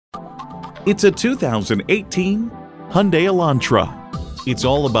It's a 2018 Hyundai Elantra. It's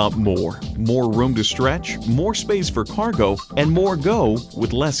all about more room to stretch, more space for cargo, and more go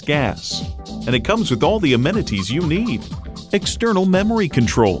with less gas. And it comes with all the amenities you need: external memory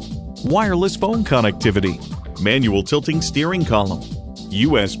control, wireless phone connectivity, manual tilting steering column,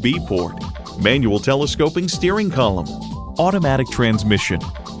 USB port, manual telescoping steering column, automatic transmission,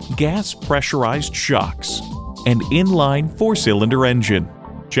 gas pressurized shocks, and inline 4-cylinder engine.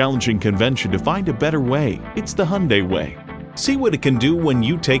 Challenging convention to find a better way. It's the Hyundai way. See what it can do when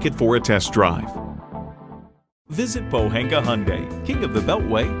you take it for a test drive. Visit Pohanka-Hyundai, King of the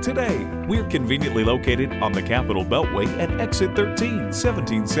Beltway, today. We're conveniently located on the Capital Beltway at Exit 13,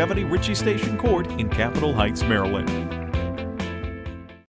 1770 Ritchie Station Court in Capitol Heights, Maryland.